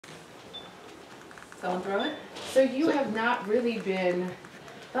going through it. So you have not really been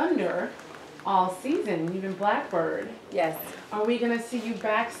Thunder all season. You've been Blackbird. Yes. Are we going to see you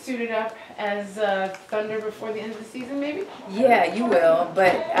back suited up as Thunder before the end of the season, maybe? Yeah, you will.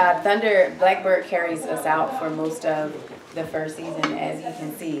 But Blackbird carries us out for most of the first season, as you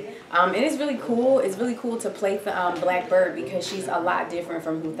can see. It is really cool. It's really cool to play Blackbird because she's a lot different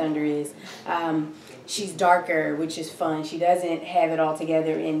from who Thunder is. She's darker, which is fun. She doesn't have it all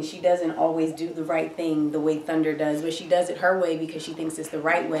together, and she doesn't always do the right thing the way Thunder does, but she does it her way because she thinks it's the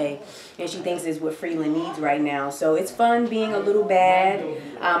right way, and she thinks it's what Freeland needs right now. So it's fun being a little bad.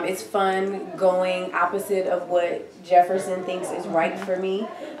 It's fun going opposite of what Jefferson thinks is right for me.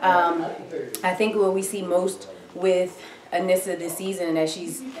 I think what we see most with Anissa this season that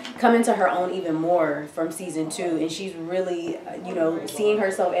she's coming to her own even more from season 2, and she's really seeing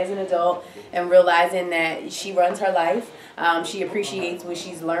herself as an adult and realizing that she runs her life. She appreciates what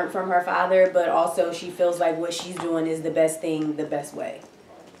she's learned from her father, but also she feels like what she's doing is the best thing, the best way.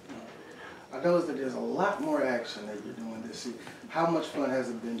 I noticed that there's a lot more action that you're doing this season. How much fun has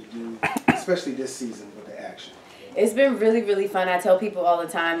it been to do, especially this season with the action? It's been really, really fun. I tell people all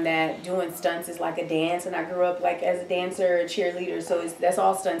the time that doing stunts is like a dance, and I grew up like as a dancer, a cheerleader, so that's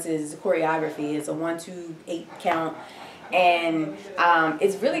all stunts is choreography. It's a 1, 2, 8 count, and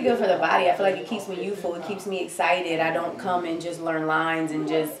it's really good for the body. I feel like it keeps me youthful. It keeps me excited. I don't come and just learn lines and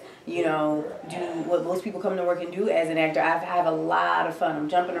just do what most people come to work and do as an actor. I have a lot of fun. I'm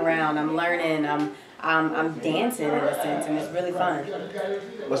jumping around. I'm learning. I'm dancing in a sense, and it's really fun.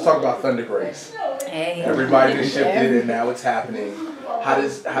 Let's talk about Thunder Grace. Hey. Everybody just shifted, and now it's happening. How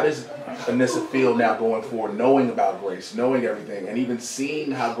does Anissa feel now going forward, knowing about Grace, knowing everything, and even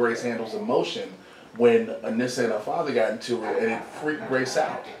seeing how Grace handles emotion when Anissa and her father got into it, and it freaked Grace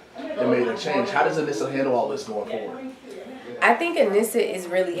out? It made a change. How does Anissa handle all this going forward? I think Anissa is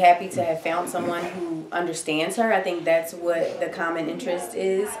really happy to have found someone who understands her. I think that's what the common interest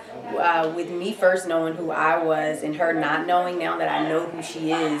is. With me first knowing who I was and her not knowing, now that I know who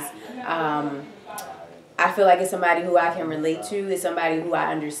she is, I feel like it's somebody who I can relate to. It's somebody who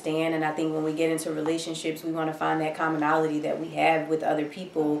I understand. And I think when we get into relationships, we want to find that commonality that we have with other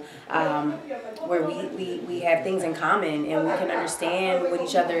people, where we have things in common and we can understand what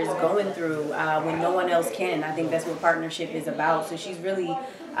each other is going through when no one else can. I think that's what partnership is about. So she's really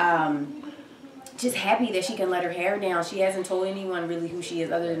just happy that she can let her hair down. She hasn't told anyone really who she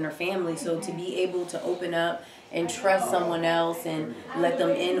is other than her family. So to be able to open up and trust someone else and let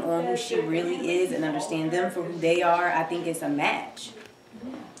them in on who she really is and understand them for who they are, I think it's a match.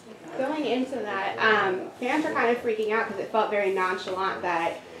 Going into that, fans are kind of freaking out because it felt very nonchalant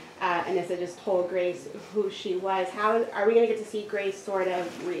that Anissa just told Grace who she was. How are we going to get to see Grace sort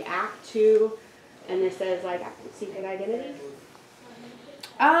of react to Anissa's secret identity?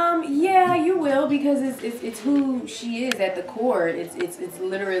 Yeah, you will, because it's who she is at the core. It's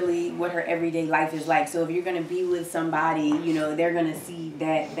literally what her everyday life is like. So if you're gonna be with somebody, they're gonna see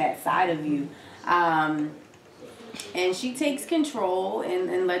that side of you. And she takes control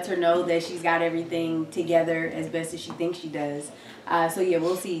and lets her know that she's got everything together as best as she thinks she does. So yeah,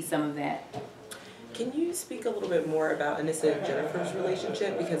 we'll see some of that. Can you speak a little bit more about Anissa and Jennifer's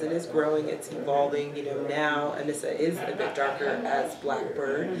relationship? Because it is growing, it's evolving. Now Anissa is a bit darker as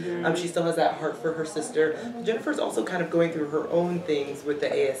Blackbird. Mm-hmm. She still has that heart for her sister. Jennifer's also kind of going through her own things with the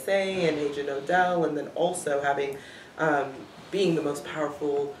ASA and Agent Odell, and then also having, being the most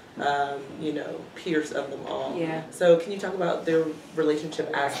powerful, Pierce of them all. Yeah. So can you talk about their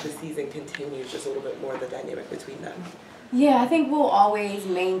relationship as the season continues, just a little bit more of the dynamic between them? Yeah, I think we'll always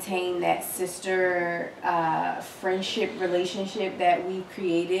maintain that sister friendship relationship that we've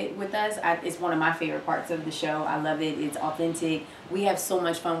created with us. It's one of my favorite parts of the show. I love it. It's authentic. We have so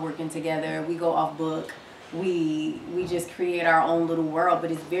much fun working together. We go off book. We just create our own little world,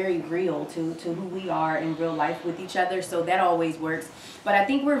 but it's very real to who we are in real life with each other. So that always works. But I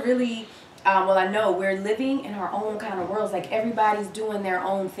think we're really... I know we're living in our own kind of worlds. Like, everybody's doing their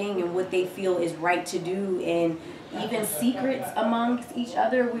own thing and what they feel is right to do, and even secrets amongst each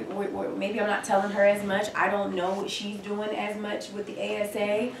other. Maybe I'm not telling her as much. I don't know what she's doing as much with the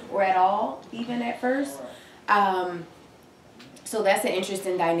ASA or at all, even at first. So that's an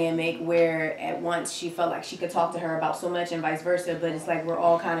interesting dynamic where at once she felt like she could talk to her about so much and vice versa, but it's like we're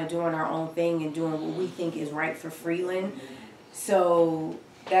all kind of doing our own thing and doing what we think is right for Freeland. So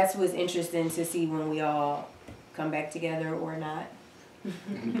that's what's interesting to see when we all come back together or not.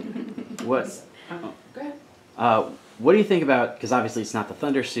 What do you think about, because obviously it's not the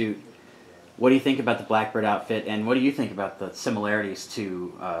Thunder suit, What do you think about the Blackbird outfit, and what do you think about the similarities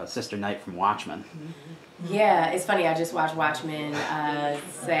to Sister Night from Watchmen? Yeah, it's funny. I just watched Watchmen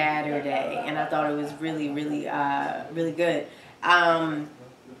Saturday, and I thought it was really, really, really good.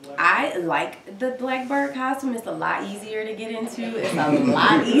 I like the Blackbird costume. It's a lot easier to get into. It's a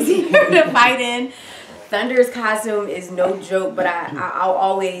lot easier to fight in. Thunder's costume is no joke, but I'll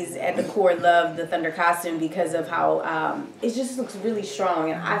always, at the core, love the Thunder costume because of how it just looks really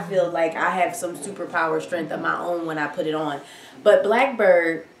strong, and I feel like I have some superpower strength of my own when I put it on. But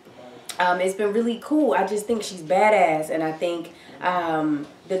Blackbird, it's been really cool. I just think she's badass, and I think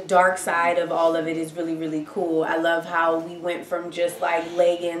the dark side of all of it is really, really cool. I love how we went from just like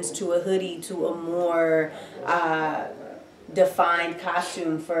leggings to a hoodie to a more defined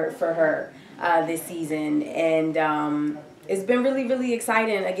costume for her this season, and it's been really, really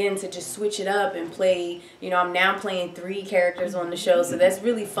exciting again to just switch it up and play. You know, I'm now playing 3 characters on the show, so that's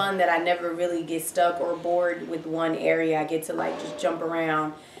really fun that I never really get stuck or bored with one area. I get to like just jump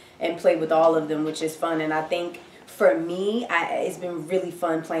around and play with all of them, which is fun. And I think for me, it's been really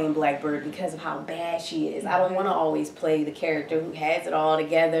fun playing Blackbird because of how bad she is. I don't want to always play the character who has it all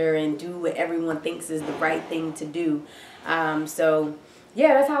together and do what everyone thinks is the right thing to do. So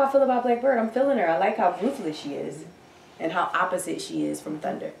yeah, that's how I feel about Blackbird. I'm feeling her. I like how ruthless she is and how opposite she is from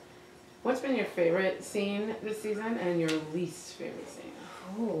Thunder. What's been your favorite scene this season and your least favorite scene?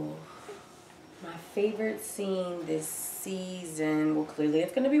 Oh, my favorite scene this season, well, clearly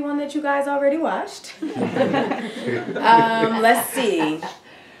it's going to be one that you guys already watched. Let's see,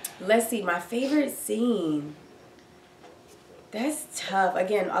 my favorite scene. That's tough.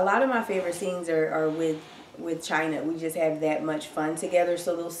 Again, a lot of my favorite scenes are with China. We just have that much fun together,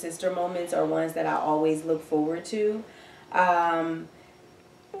 so those sister moments are ones that I always look forward to. I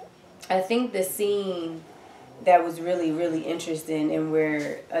think the scene that was really, really interesting and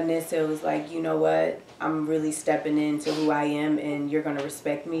where Anissa was like, you know what, I'm really stepping into who I am and you're going to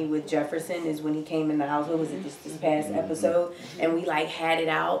respect me with Jefferson is when he came in the house. What was it, this past episode? And we like had it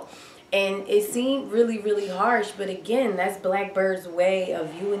out. And it seemed really, really harsh, but again, that's Blackbird's way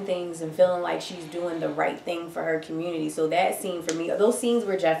of viewing things and feeling like she's doing the right thing for her community. So that scene for me, those scenes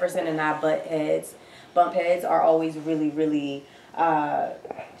where Jefferson and I bump heads are always really, really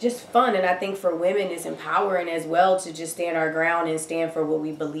just fun. And I think for women it's empowering as well to just stand our ground and stand for what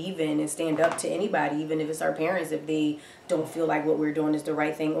we believe in and stand up to anybody, even if it's our parents, if they don't feel like what we're doing is the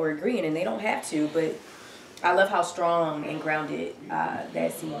right thing or agreeing, and they don't have to. But I love how strong and grounded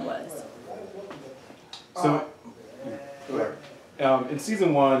that scene was. So in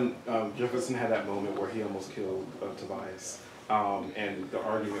season 1, Jefferson had that moment where he almost killed Tobias, and the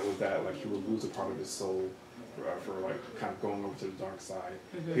argument was that like he would lose a part of his soul for like kind of going over to the dark side.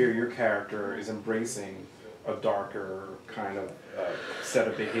 Mm-hmm. Here your character is embracing a darker kind of set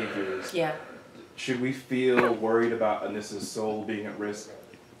of behaviors. Yeah. Should we feel worried about Anissa's soul being at risk?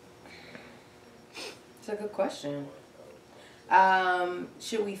 It's a good question.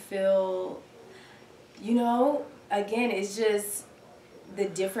 Should we feel, you know, again, it's just the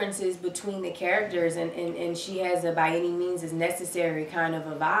differences between the characters, and she has a by any means is necessary kind of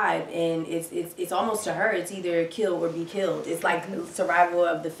a vibe, and it's almost to her it's either kill or be killed. It's like survival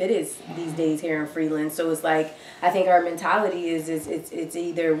of the fittest these days here in Freeland. So it's like I think our mentality is it's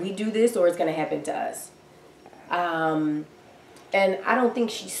either we do this or it's going to happen to us. And I don't think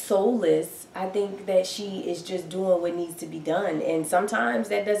she's soulless. I think that she is just doing what needs to be done. And sometimes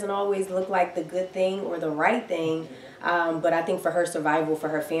that doesn't always look like the good thing or the right thing. But I think for her survival, for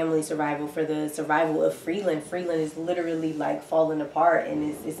her family survival, for the survival of Freeland, Freeland is literally like falling apart.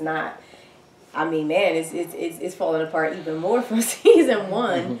 And it's not, I mean, man, it's falling apart even more from season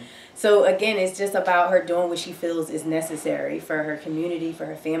 1. Mm-hmm. So again, it's just about her doing what she feels is necessary for her community, for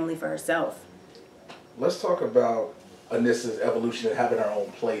her family, for herself. Let's talk about Anissa's evolution and having her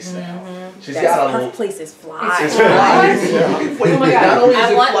own place now. Mm-hmm. She's got her place is fly. It's fly. Oh my God. Not only is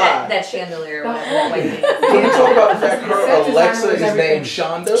I it want fly. that chandelier. Whatever. Can we talk about the fact her Alexa is named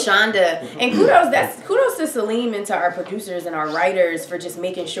Shonda? Shonda. And kudos to Salim and to our producers and our writers for just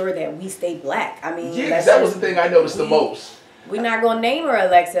making sure that we stay black. I mean, yes, that was the thing I noticed the most. We're not gonna name her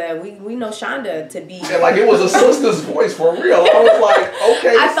Alexa. We know Shonda to be. And like it was a sister's voice for real. I was like,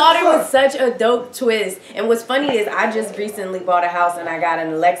 okay. I thought it was such a dope twist. And what's funny is I just recently bought a house and I got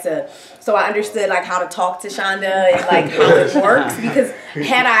an Alexa, so I understood like how to talk to Shonda and like how it works. Because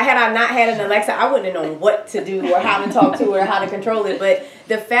had I not had an Alexa, I wouldn't have known what to do or how to talk to her, or how to control it. But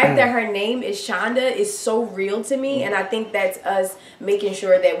the fact that her name is Shonda is so real to me, and I think that's us making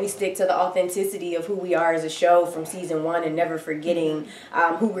sure that we stick to the authenticity of who we are as a show from season 1 and never forgetting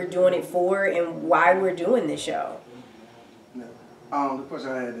who we're doing it for and why we're doing this show. The question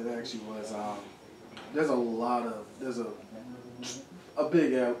I had to ask you was, there's a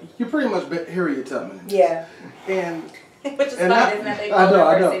big, you're pretty much Harriet Tubman. Yeah. And Which is and fun, isn't it? I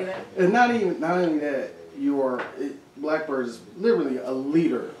know. And not only that, Blackbird is literally a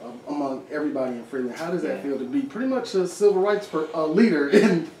leader among everybody in Freeland. How does that feel to be pretty much a civil rights leader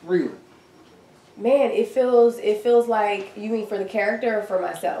in Freeland? Man, it feels like, you mean for the character or for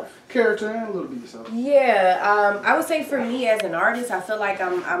myself? Character and a little bit yourself. Yeah, I would say for me as an artist, I feel like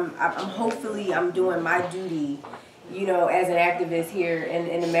I'm hopefully I'm doing my duty, you know, as an activist here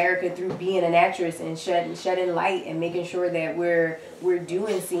in America through being an actress and shedding light and making sure that we're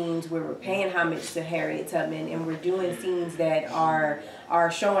doing scenes where we're paying homage to Harriet Tubman, and we're doing scenes that are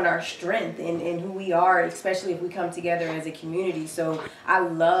showing our strength in who we are, especially if we come together as a community. So I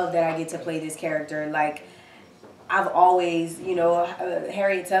love that I get to play this character. Like, I've always, you know,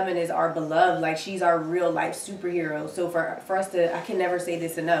 Harriet Tubman is our beloved, like she's our real life superhero. So for us to, I can never say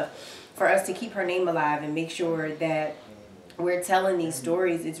this enough, for us to keep her name alive and make sure that we're telling these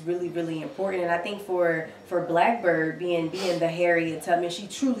stories, it's really, really important. And I think for Blackbird being the Harriet Tubman, she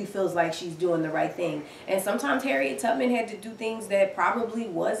truly feels like she's doing the right thing. And sometimes Harriet Tubman had to do things that probably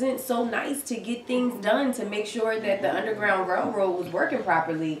wasn't so nice to get things done, to make sure that the Underground Railroad was working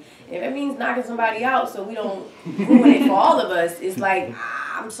properly. If it means knocking somebody out so we don't ruin it for all of us, it's like,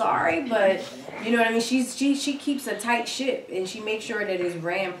 I'm sorry, but you know what I mean? She keeps a tight ship, and she makes sure that it's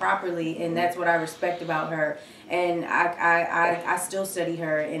ran properly, and that's what I respect about her. And I still study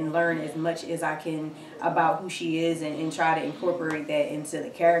her and learn as much as I can about who she is, and try to incorporate that into the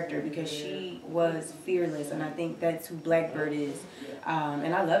character, because she was fearless, and I think that's who Blackbird is.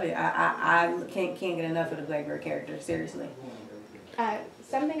 And I love it. I can't get enough of the Blackbird character, seriously.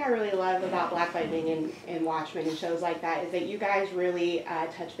 Something I really love about Black Lightning and Watchmen and shows like that is that you guys really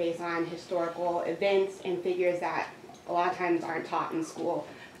touch base on historical events and figures that a lot of times aren't taught in school.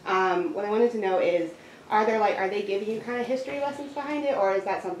 What I wanted to know is, are they giving you kind of history lessons behind it, or is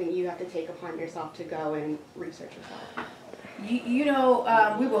that something you have to take upon yourself to go and research yourself? You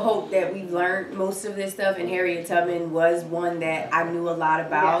know, we would hope that we've learned most of this stuff, and Harriet Tubman was one that I knew a lot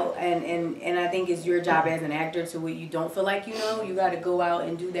about, and I think it's your job as an actor to, what you don't feel like you know, you got to go out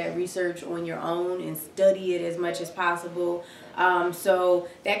and do that research on your own and study it as much as possible. So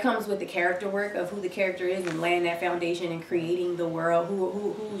that comes with the character work of who the character is, and laying that foundation and creating the world,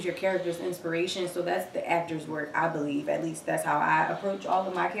 who's your character's inspiration. So that's the actor's work, I believe. At least that's how I approach all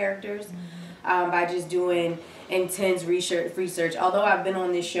of my characters, by just doing intense research. Although I've been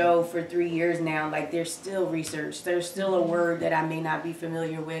on this show for 3 years now, like, there's still research. There's still a word that I may not be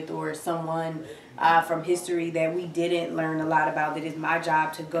familiar with, or someone from history that we didn't learn a lot about, that is my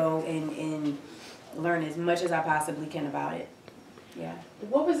job to go and learn as much as I possibly can about it. Yeah.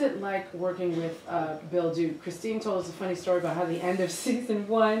 What was it like working with Bill Duke? Christine told us a funny story about how the end of season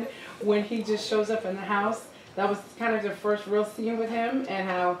 1, when he just shows up in the house, that was kind of the first real scene with him, and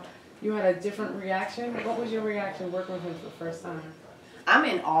how you had a different reaction. What was your reaction working with him for the first time? I'm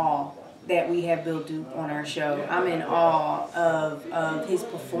in awe that we have Bill Duke on our show. I'm in awe of his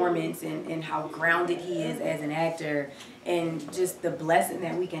performance and how grounded he is as an actor, and just the blessing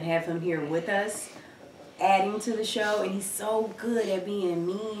that we can have him here with us, adding to the show. And he's so good at being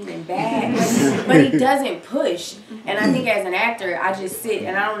mean and bad, but he doesn't push. And I think as an actor, I just sit,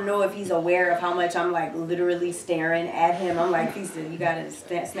 and I don't know if he's aware of how much I'm like literally staring at him. I'm like, he said, you gotta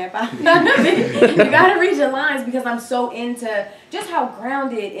snap out of it. You gotta read your lines, because I'm so into just how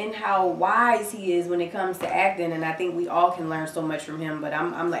grounded and how wise he is when it comes to acting. And I think we all can learn so much from him. But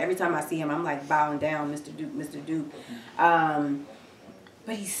I'm like, every time I see him, I'm like bowing down, Mr. Duke, Mr. Duke.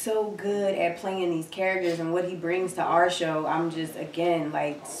 But he's so good at playing these characters, and what he brings to our show, I'm just, again,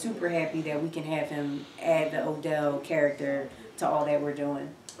 like, super happy that we can have him add the Odell character to all that we're doing.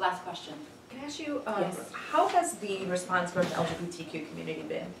 Last question. Can I ask you, Yes. how has the response from the LGBTQ community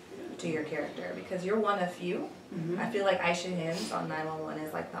been to your character? Because you're one of few. Mm-hmm. I feel like Aisha Hims on 911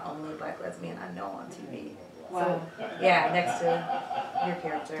 is like the only Black lesbian I know on TV. Wow. So, yeah, next to your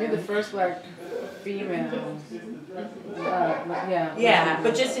character. You're the first Black female. Yeah,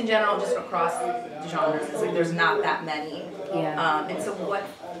 but just in general, just across genres, it's like there's not that many. Yeah. And so what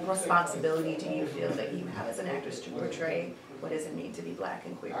responsibility do you feel that you have as an actress to portray what does it mean to be Black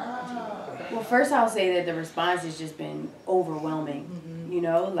and queer on TV? Well, first I'll say that the response has just been overwhelming. Mm-hmm. You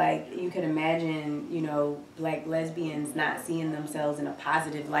know, like, you could imagine, you know, Black lesbians not seeing themselves in a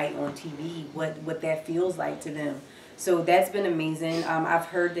positive light on TV, what that feels like to them. So that's been amazing. I've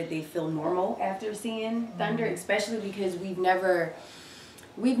heard that they feel normal after seeing Thunder, especially because we've never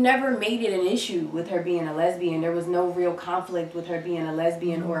we've never made it an issue with her being a lesbian. There was no real conflict with her being a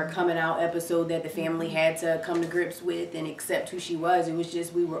lesbian or a coming out episode that the family had to come to grips with and accept who she was. It was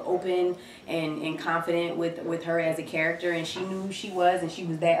just we were open and confident with her as a character, and she knew who she was, and she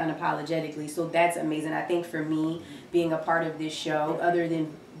was that unapologetically. So that's amazing. I think for me, being a part of this show, other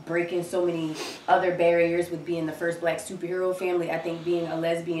than breaking so many other barriers with being the first Black superhero family, I think being a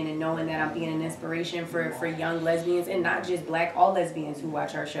lesbian and knowing that I'm being an inspiration for young lesbians, and not just Black, all lesbians who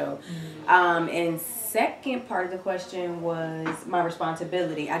watch our show. And second part of the question was my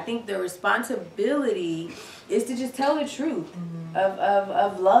responsibility. I think the responsibility is to just tell the truth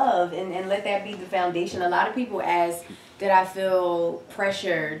of love and let that be the foundation. A lot of people ask, did I feel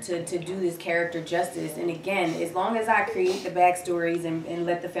pressure to do this character justice? And again, as long as I create the backstories and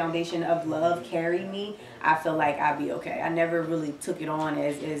let the foundation of love carry me, I feel like I'll be okay. I never really took it on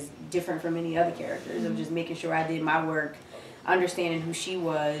as different from any other characters. I'm just making sure I did my work, understanding who she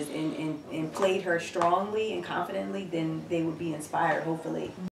was, and played her strongly and confidently, then they would be inspired, hopefully.